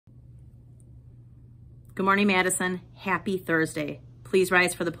Good morning, Madison. Happy Thursday. Please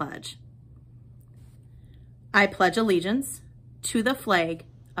rise for the pledge. I pledge allegiance to the flag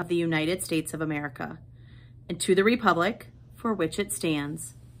of the United States of America and to the republic for which it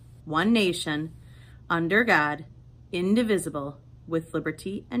stands, one nation, under God, indivisible, with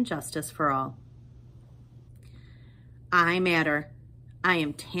liberty and justice for all. I matter. I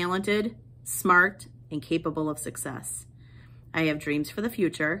am talented, smart, and capable of success. I have dreams for the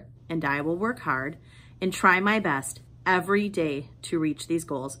future, and I will work hard and try my best every day to reach these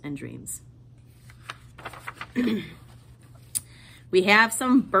goals and dreams. We have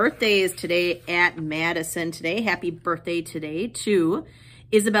some birthdays today at Madison today. Happy birthday today to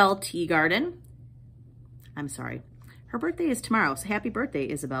Isabel Teagarden. I'm sorry. Her birthday is tomorrow, so happy birthday,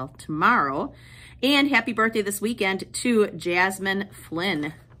 Isabel, tomorrow. And happy birthday this weekend to Jasmine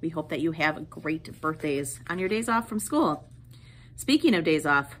Flynn. We hope that you have great birthdays on your days off from school. Speaking of days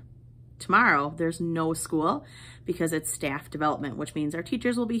off, tomorrow there's no school because it's staff development, which means our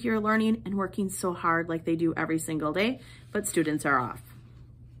teachers will be here learning and working so hard like they do every single day, but students are off.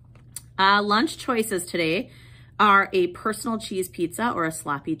 Lunch choices today are a personal cheese pizza or a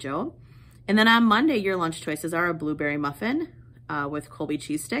sloppy Joe. And then on Monday, your lunch choices are a blueberry muffin with Colby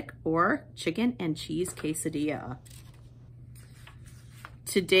cheese stick or chicken and cheese quesadilla.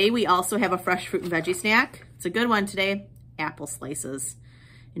 Today, we also have a fresh fruit and veggie snack. It's a good one today, apple slices.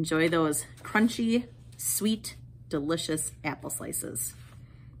 Enjoy those crunchy, sweet, delicious apple slices.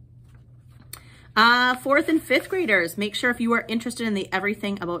 4th and 5th graders, make sure if you are interested in the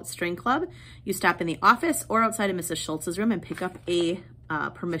Everything About String Club, you stop in the office or outside of Mrs. Schultz's room and pick up a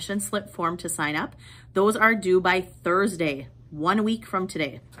permission slip form to sign up. Those are due by Thursday, 1 week from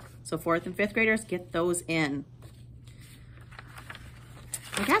today. So 4th and 5th graders, get those in.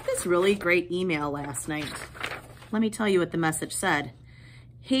 I got this really great email last night. Let me tell you what the message said.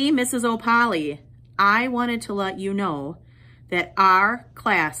 Hey, Mrs. O'Polly, I wanted to let you know that our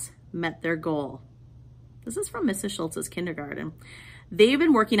class met their goal. This is from Mrs. Schultz's kindergarten. They've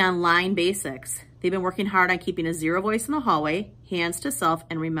been working on line basics. They've been working hard on keeping a zero voice in the hallway, hands to self,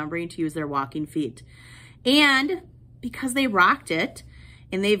 and remembering to use their walking feet. And because they rocked it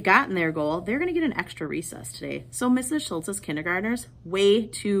and they've gotten their goal, they're gonna get an extra recess today. So Mrs. Schultz's kindergartners, way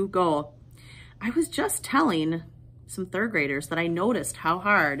to go. I was just telling some 3rd graders that I noticed how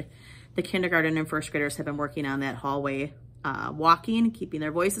hard the kindergarten and 1st graders have been working on that hallway walking, keeping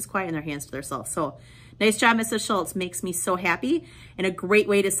their voices quiet and their hands to themselves. So nice job, Mrs. Schultz. Makes me so happy and a great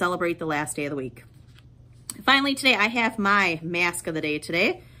way to celebrate the last day of the week. Finally, today I have my mask of the day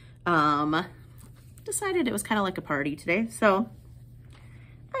today. Decided it was kind of like a party today. So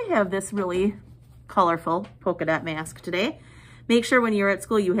I have this really colorful polka dot mask today. Make sure when you're at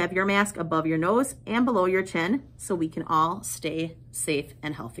school, you have your mask above your nose and below your chin so we can all stay safe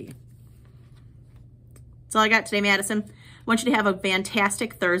and healthy. That's all I got today, Madison. I want you to have a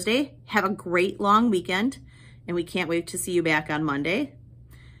fantastic Thursday. Have a great long weekend, and we can't wait to see you back on Monday.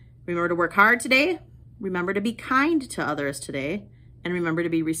 Remember to work hard today. Remember to be kind to others today, and remember to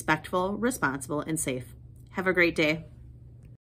be respectful, responsible, and safe. Have a great day.